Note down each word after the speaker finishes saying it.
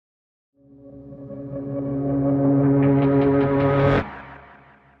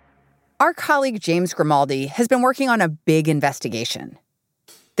Our colleague James Grimaldi has been working on a big investigation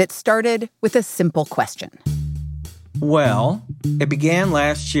that started with a simple question. Well, it began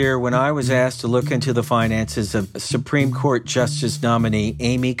last year when I was asked to look into the finances of Supreme Court Justice nominee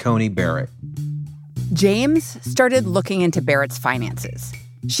Amy Coney Barrett. James started looking into Barrett's finances.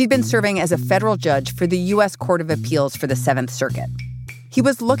 She'd been serving as a federal judge for the U.S. Court of Appeals for the Seventh Circuit. He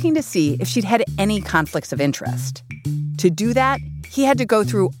was looking to see if she'd had any conflicts of interest. To do that, he had to go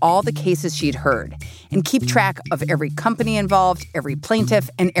through all the cases she'd heard and keep track of every company involved, every plaintiff,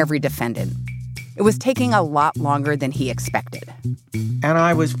 and every defendant. It was taking a lot longer than he expected. And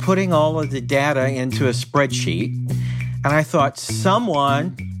I was putting all of the data into a spreadsheet, and I thought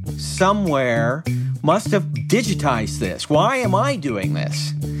someone, somewhere, must have digitized this. Why am I doing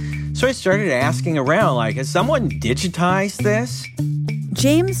this? So I started asking around, has someone digitized this?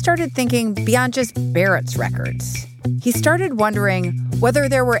 James started thinking beyond just Barrett's records. He started wondering whether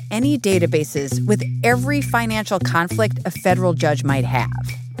there were any databases with every financial conflict a federal judge might have.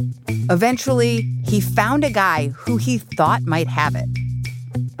 Eventually, he found a guy who he thought might have it.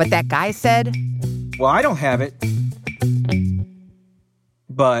 But that guy said, "Well, I don't have it.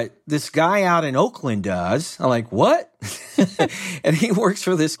 But this guy out in Oakland does." I'm like, "What?" And he works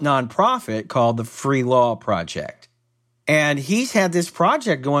for this nonprofit called the Free Law Project. And he's had this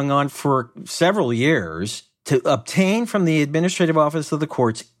project going on for several years to obtain from the Administrative Office of the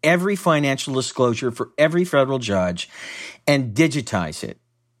Courts every financial disclosure for every federal judge and digitize it.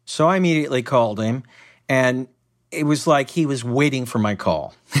 So I immediately called him, and it was like he was waiting for my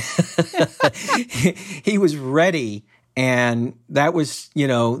call. He was ready, and that was,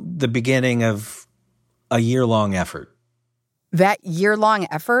 the beginning of a year-long effort. That year-long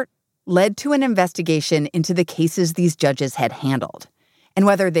effort led to an investigation into the cases these judges had handled and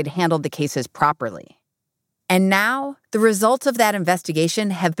whether they'd handled the cases properly. And now, the results of that investigation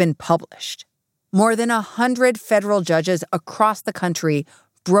have been published. More than 100 federal judges across the country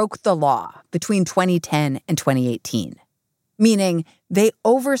broke the law between 2010 and 2018, meaning they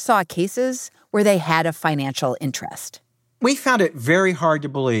oversaw cases where they had a financial interest. We found it very hard to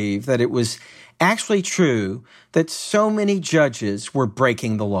believe that it was actually true that so many judges were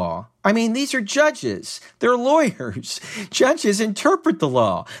breaking the law. I mean, these are judges. They're lawyers. Judges interpret the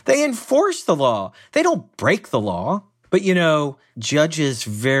law. They enforce the law. They don't break the law. But, judges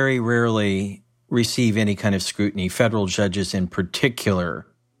very rarely receive any kind of scrutiny, federal judges in particular.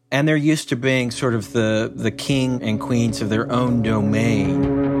 And they're used to being sort of the king and queens of their own domain.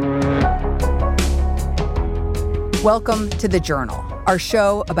 Welcome to The Journal, our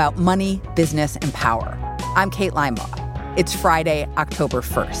show about money, business, and power. I'm Kate Linebaugh. It's Friday, October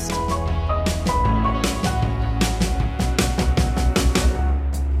 1st.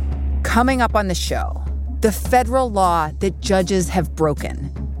 Coming up on the show, the federal law that judges have broken,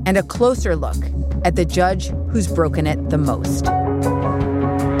 and a closer look at the judge who's broken it the most.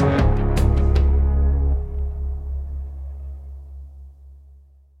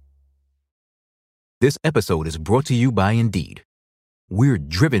 This episode is brought to you by Indeed. We're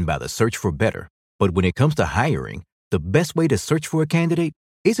driven by the search for better, but when it comes to hiring, the best way to search for a candidate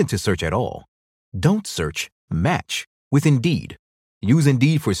isn't to search at all. Don't search, match with Indeed. Use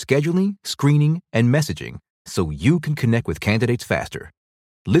Indeed for scheduling, screening, and messaging so you can connect with candidates faster.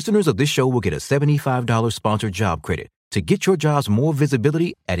 Listeners of this show will get a $75 sponsored job credit to get your jobs more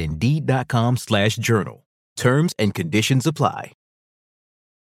visibility at Indeed.com/journal. Terms and conditions apply.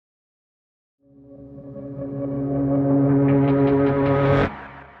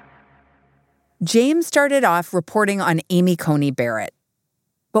 James started off reporting on Amy Coney Barrett.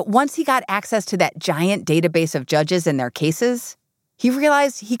 But once he got access to that giant database of judges and their cases, he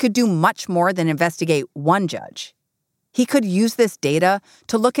realized he could do much more than investigate one judge. He could use this data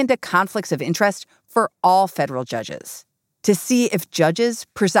to look into conflicts of interest for all federal judges, to see if judges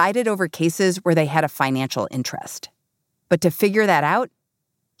presided over cases where they had a financial interest. But to figure that out,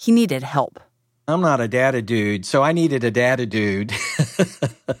 he needed help. I'm not a data dude, so I needed a data dude.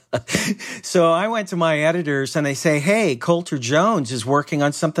 So I went to my editors and they say, "Hey, Coulter Jones is working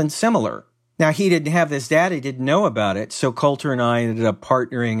on something similar." Now, he didn't have this data, he didn't know about it, so Coulter and I ended up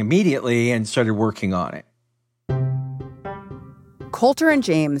partnering immediately and started working on it. Coulter and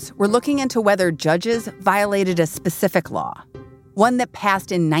James were looking into whether judges violated a specific law, one that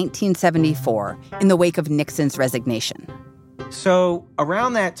passed in 1974 in the wake of Nixon's resignation. So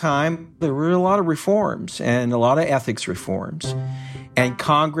around that time, there were a lot of reforms and a lot of ethics reforms. And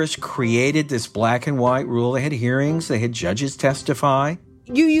Congress created this black and white rule. They had hearings. They had judges testify.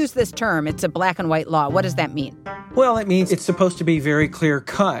 You use this term. It's a black and white law. What does that mean? Well, it means it's supposed to be very clear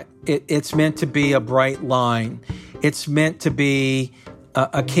cut. It's meant to be a bright line. It's meant to be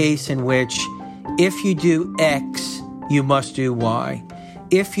a case in which if you do X, you must do Y.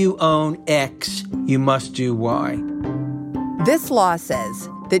 If you own X, you must do Y. This law says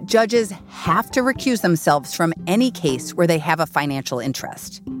that judges have to recuse themselves from any case where they have a financial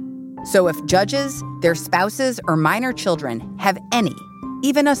interest. So if judges, their spouses, or minor children have any,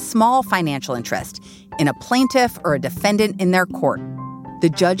 even a small financial interest in a plaintiff or a defendant in their court, the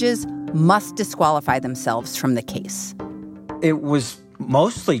judges must disqualify themselves from the case. It was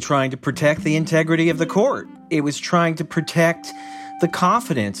mostly trying to protect the integrity of the court. It was trying to protect the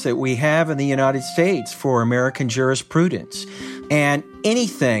confidence that we have in the United States for American jurisprudence. And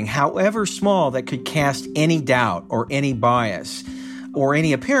anything, however small, that could cast any doubt or any bias or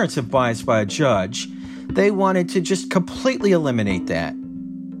any appearance of bias by a judge, they wanted to just completely eliminate that.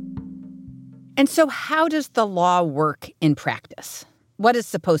 And so how does the law work in practice? What is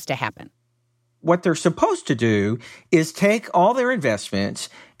supposed to happen? What they're supposed to do is take all their investments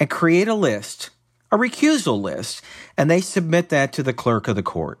and create a list, a recusal list, and they submit that to the clerk of the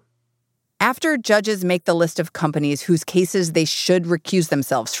court. After judges make the list of companies whose cases they should recuse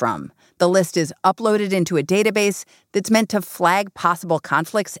themselves from, the list is uploaded into a database that's meant to flag possible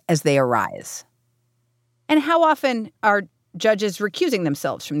conflicts as they arise. And how often are judges recusing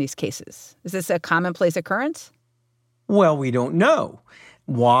themselves from these cases? Is this a commonplace occurrence? Well, we don't know.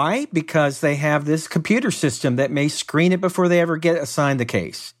 Why? Because they have this computer system that may screen it before they ever get assigned the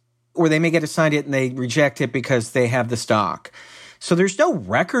case. Or they may get assigned it and they reject it because they have the stock. So there's no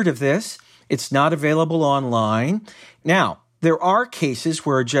record of this. It's not available online. Now, there are cases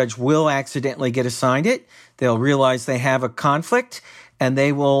where a judge will accidentally get assigned it. They'll realize they have a conflict and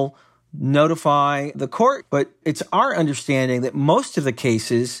they will notify the court. But it's our understanding that most of the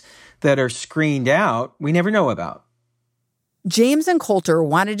cases that are screened out, we never know about. James and Coulter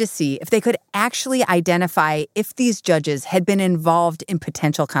wanted to see if they could actually identify if these judges had been involved in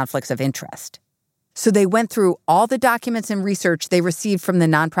potential conflicts of interest. So they went through all the documents and research they received from the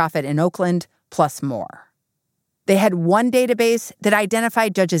nonprofit in Oakland, plus more. They had one database that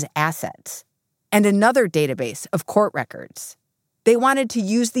identified judges' assets and another database of court records. They wanted to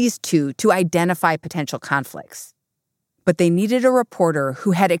use these two to identify potential conflicts. But they needed a reporter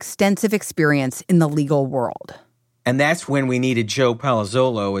who had extensive experience in the legal world. And that's when we needed Joe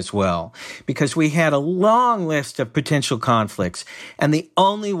Palazzolo as well, because we had a long list of potential conflicts. And the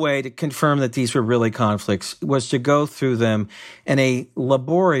only way to confirm that these were really conflicts was to go through them in a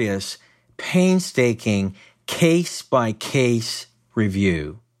laborious, painstaking, case-by-case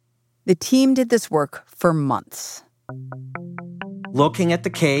review. The team did this work for months. Looking at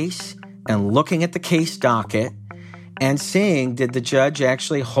the case and looking at the case docket and seeing, did the judge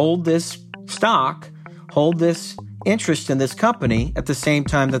actually hold this stock, hold this interest in this company at the same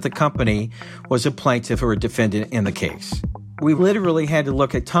time that the company was a plaintiff or a defendant in the case. We literally had to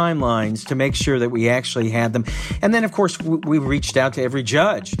look at timelines to make sure that we actually had them. And then, of course, we reached out to every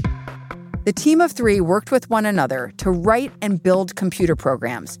judge. The team of three worked with one another to write and build computer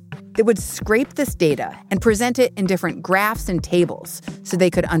programs that would scrape this data and present it in different graphs and tables so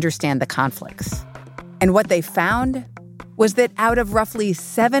they could understand the conflicts. And what they found was that out of roughly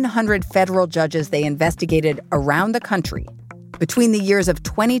 700 federal judges they investigated around the country, between the years of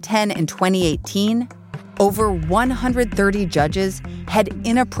 2010 and 2018, over 130 judges had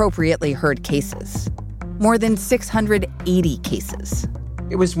inappropriately heard cases. More than 680 cases.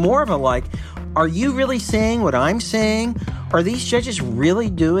 It was more of a like, are you really saying what I'm saying? Are these judges really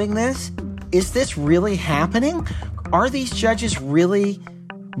doing this? Is this really happening? Are these judges really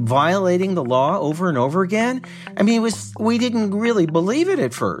violating the law over and over again? I mean, we didn't really believe it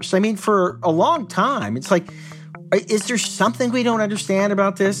at first. I mean, for a long time, it's like, is there something we don't understand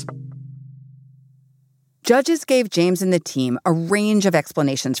about this? Judges gave James and the team a range of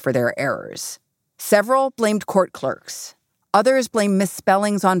explanations for their errors. Several blamed court clerks. Others blamed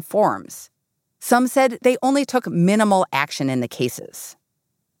misspellings on forms. Some said they only took minimal action in the cases.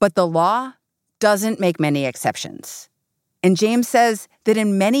 But the law doesn't make many exceptions. And James says that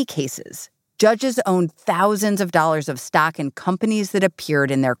in many cases, judges owned thousands of dollars of stock in companies that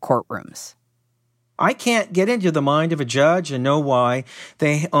appeared in their courtrooms. I can't get into the mind of a judge and know why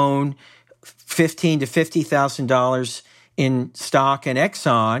they own $15,000 to $50,000 in stock in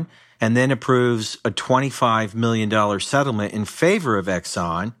Exxon and then approves a $25 million settlement in favor of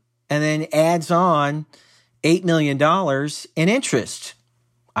Exxon and then adds on $8 million in interest.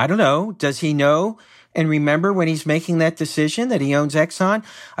 I don't know. Does he know and remember when he's making that decision that he owns Exxon?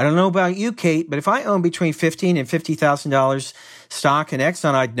 I don't know about you, Kate, but if I own between $15,000 and $50,000 stock in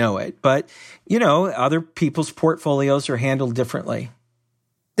Exxon, I'd know it. But, you know, other people's portfolios are handled differently.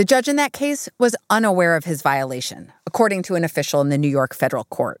 The judge in that case was unaware of his violation, according to an official in the New York federal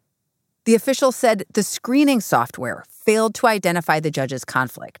court. The official said the screening software failed to identify the judge's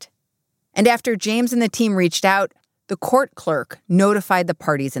conflict. And after James and the team reached out, the court clerk notified the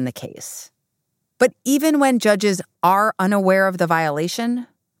parties in the case. But even when judges are unaware of the violation,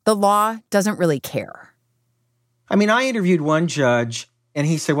 the law doesn't really care. I mean, I interviewed one judge, and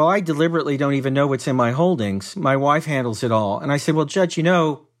he said, well, I deliberately don't even know what's in my holdings. My wife handles it all. And I said, well, Judge, you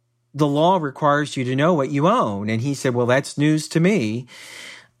know, the law requires you to know what you own. And he said, well, that's news to me.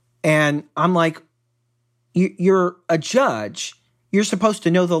 And I'm like, you're a judge. You're supposed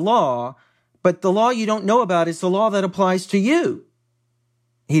to know the law, but the law you don't know about is the law that applies to you.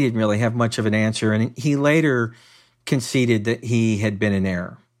 He didn't really have much of an answer, and he later conceded that he had been in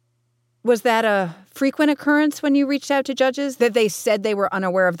error. Was that a frequent occurrence when you reached out to judges, that they said they were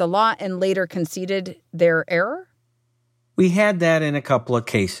unaware of the law and later conceded their error? We had that in a couple of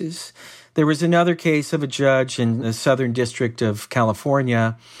cases. There was another case of a judge in the Southern District of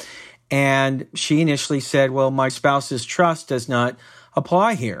California, and she initially said, well, my spouse's trust does not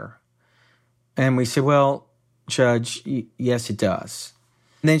apply here. And we said, well, Judge, yes, it does.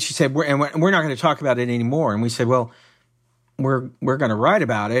 And then she said, we're not going to talk about it anymore. And we said, well, we're going to write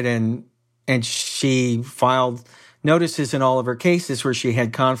about it. And she filed notices in all of her cases where she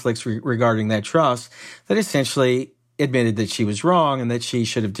had conflicts regarding that trust that essentially admitted that she was wrong and that she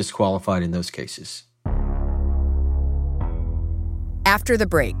should have disqualified in those cases. After the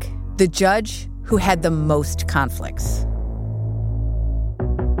break, the judge who had the most conflicts.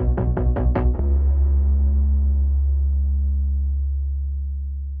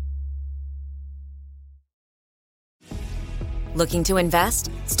 Looking to invest?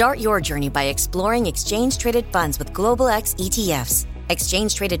 Start your journey by exploring exchange-traded funds with Global X ETFs.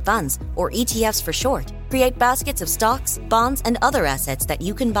 Exchange-traded funds, or ETFs for short, create baskets of stocks, bonds, and other assets that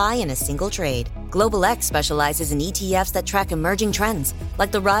you can buy in a single trade. Global X specializes in ETFs that track emerging trends,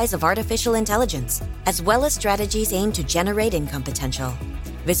 like the rise of artificial intelligence, as well as strategies aimed to generate income potential.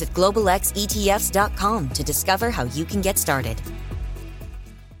 Visit globalxetfs.com to discover how you can get started.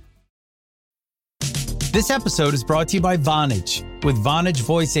 This episode is brought to you by Vonage. With Vonage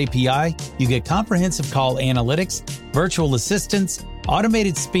Voice API, you get comprehensive call analytics, virtual assistants,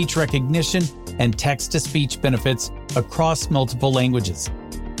 automated speech recognition, and text-to-speech benefits across multiple languages.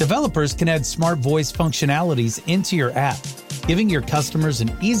 Developers can add smart voice functionalities into your app, giving your customers an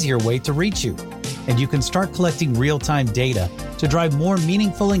easier way to reach you. And you can start collecting real-time data to drive more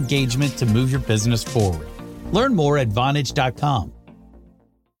meaningful engagement to move your business forward. Learn more at Vonage.com.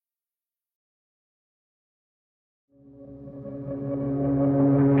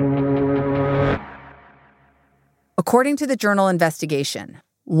 According to the Journal investigation,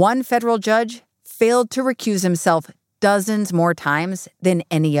 one federal judge failed to recuse himself dozens more times than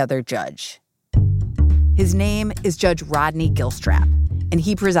any other judge. His name is Judge Rodney Gilstrap, and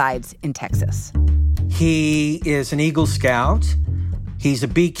he presides in Texas. He is an Eagle Scout. He's a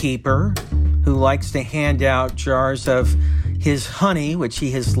beekeeper who likes to hand out jars of his honey, which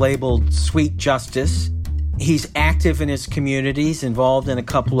he has labeled Sweet Justice. He's active in his communities, involved in a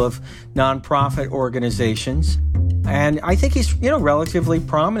couple of nonprofit organizations. And I think he's, relatively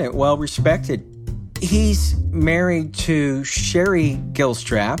prominent, well-respected. He's married to Sherry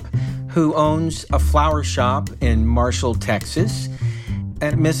Gilstrap, who owns a flower shop in Marshall, Texas.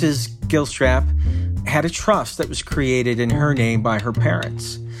 And Mrs. Gilstrap had a trust that was created in her name by her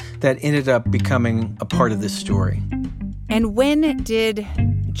parents that ended up becoming a part of this story. And when did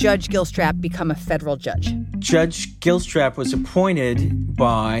Judge Gilstrap become a federal judge? Judge Gilstrap was appointed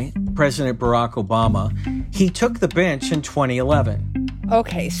by President Barack Obama. He took the bench in 2011.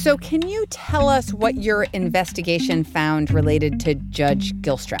 Okay, so can you tell us what your investigation found related to Judge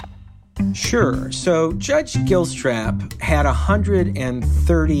Gilstrap? Sure. So Judge Gilstrap had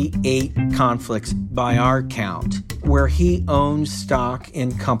 138 conflicts by our count where he owns stock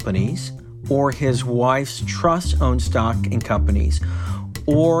in companies, or his wife's trust owns stock in companies,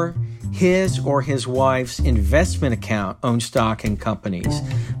 or his wife's investment account owned stock in companies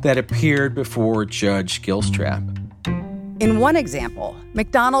that appeared before Judge Gilstrap. In one example,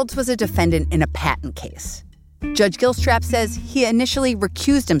 McDonald's was a defendant in a patent case. Judge Gilstrap says he initially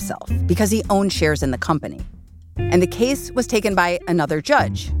recused himself because he owned shares in the company. And the case was taken by another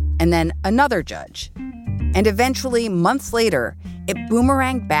judge, and then another judge. And eventually, months later, it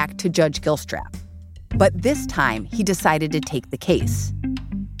boomeranged back to Judge Gilstrap. But this time, he decided to take the case.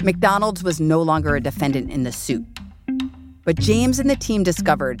 McDonald's was no longer a defendant in the suit. But James and the team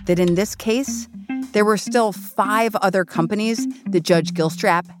discovered that in this case, there were still 5 other companies that Judge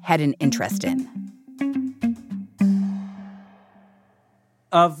Gilstrap had an interest in.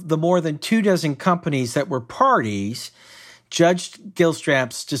 of the more than 24 companies that were parties, Judge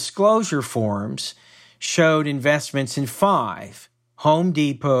Gilstrap's disclosure forms showed investments in 5: Home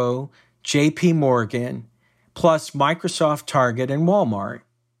Depot, JP Morgan, plus Microsoft, Target, and Walmart.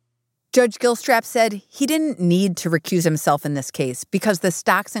 Judge Gilstrap said he didn't need to recuse himself in this case because the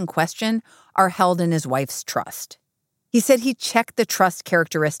stocks in question are held in his wife's trust. He said he checked the trust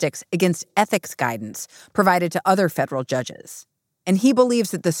characteristics against ethics guidance provided to other federal judges. And he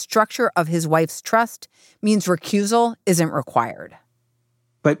believes that the structure of his wife's trust means recusal isn't required.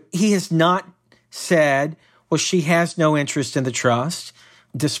 But he has not said, well, she has no interest in the trust,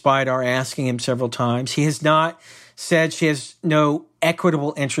 despite our asking him several times. He has not said she has no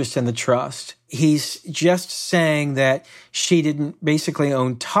equitable interest in the trust. He's just saying that she didn't basically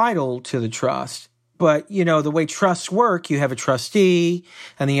own title to the trust. But, the way trusts work, you have a trustee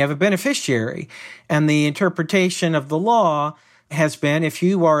and then you have a beneficiary. And the interpretation of the law has been if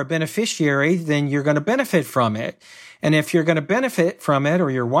you are a beneficiary, then you're going to benefit from it. And if you're going to benefit from it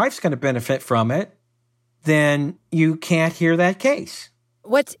or your wife's going to benefit from it, then you can't hear that case.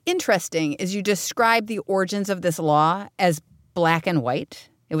 What's interesting is you describe the origins of this law as black and white.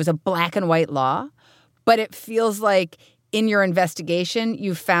 It was a black and white law, but it feels like in your investigation,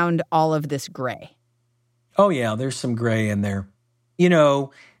 you found all of this gray. Oh, yeah, there's some gray in there.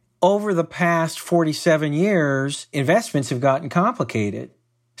 Over the past 47 years, investments have gotten complicated.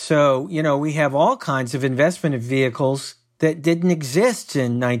 So, we have all kinds of investment vehicles that didn't exist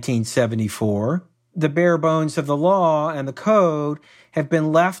in 1974. The bare bones of the law and the code have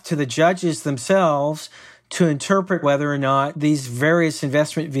been left to the judges themselves to interpret whether or not these various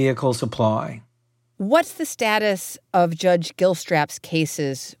investment vehicles apply. What's the status of Judge Gilstrap's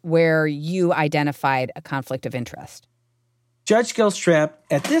cases where you identified a conflict of interest? Judge Gilstrap,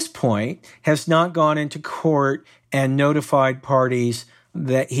 at this point, has not gone into court and notified parties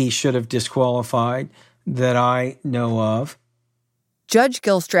that he should have disqualified that I know of. Judge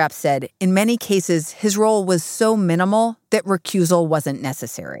Gilstrap said in many cases his role was so minimal that recusal wasn't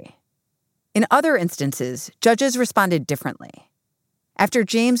necessary. In other instances, judges responded differently. After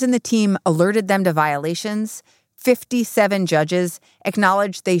James and the team alerted them to violations, 57 judges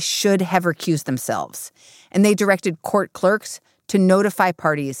acknowledged they should have recused themselves, and they directed court clerks to notify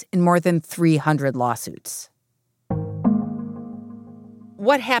parties in more than 300 lawsuits.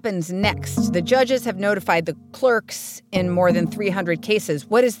 What happens next? The judges have notified the clerks in more than 300 cases.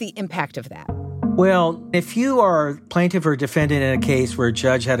 What is the impact of that? Well, if you are a plaintiff or defendant in a case where a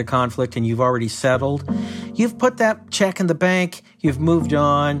judge had a conflict and you've already settled, you've put that check in the bank, you've moved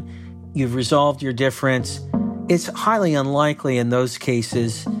on, you've resolved your difference. It's highly unlikely in those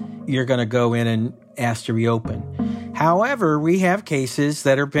cases you're going to go in and ask to reopen. However, we have cases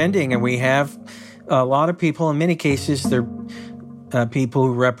that are pending, and we have a lot of people, in many cases, they're people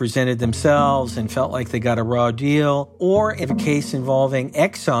who represented themselves and felt like they got a raw deal, or in a case involving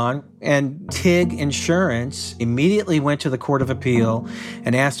Exxon and TIG Insurance immediately went to the Court of Appeal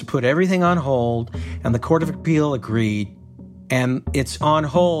and asked to put everything on hold, and the Court of Appeal agreed. And it's on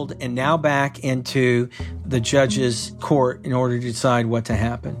hold and now back into the judge's court in order to decide what to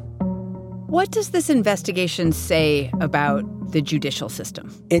happen. What does this investigation say about the judicial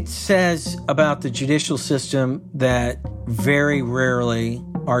system? It says about the judicial system that very rarely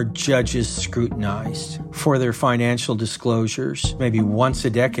are judges scrutinized for their financial disclosures, maybe once a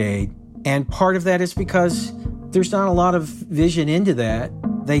decade. And part of that is because there's not a lot of vision into that.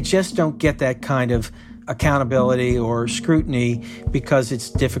 They just don't get that kind of accountability or scrutiny because it's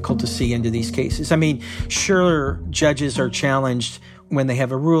difficult to see into these cases. I mean, sure, judges are challenged when they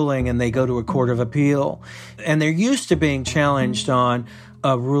have a ruling and they go to a court of appeal. And they're used to being challenged on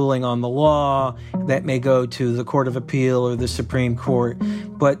a ruling on the law that may go to the Court of Appeal or the Supreme Court,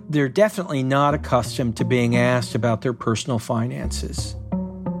 but they're definitely not accustomed to being asked about their personal finances.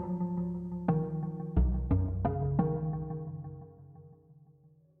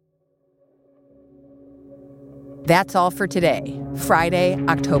 That's all for today, Friday,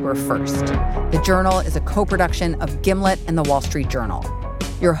 October 1st. The Journal is a co-production of Gimlet and The Wall Street Journal.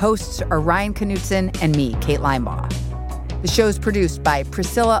 Your hosts are Ryan Knutson and me, Kate Linebaugh. The show's produced by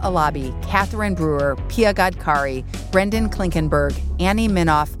Priscilla Alabi, Catherine Brewer, Pia Gadkari, Brendan Klinkenberg, Annie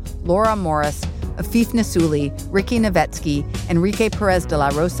Minoff, Laura Morris, Afif Nasuli, Ricky Novetsky, Enrique Perez de la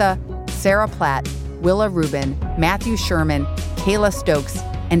Rosa, Sarah Platt, Willa Rubin, Matthew Sherman, Kayla Stokes,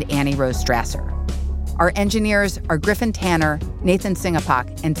 and Annie Rose Strasser. Our engineers are Griffin Tanner, Nathan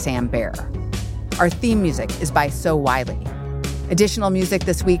Singapak, and Sam Baer. Our theme music is by So Wiley. Additional music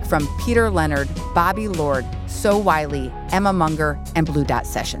this week from Peter Leonard, Bobby Lord, So Wiley, Emma Munger, and Blue Dot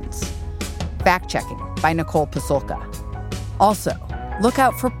Sessions. Fact-checking by Nicole Pasulka. Also, Look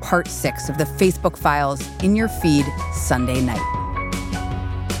out for part 6 of the Facebook Files in your feed Sunday night.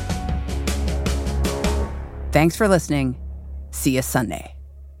 Thanks for listening. See you Sunday.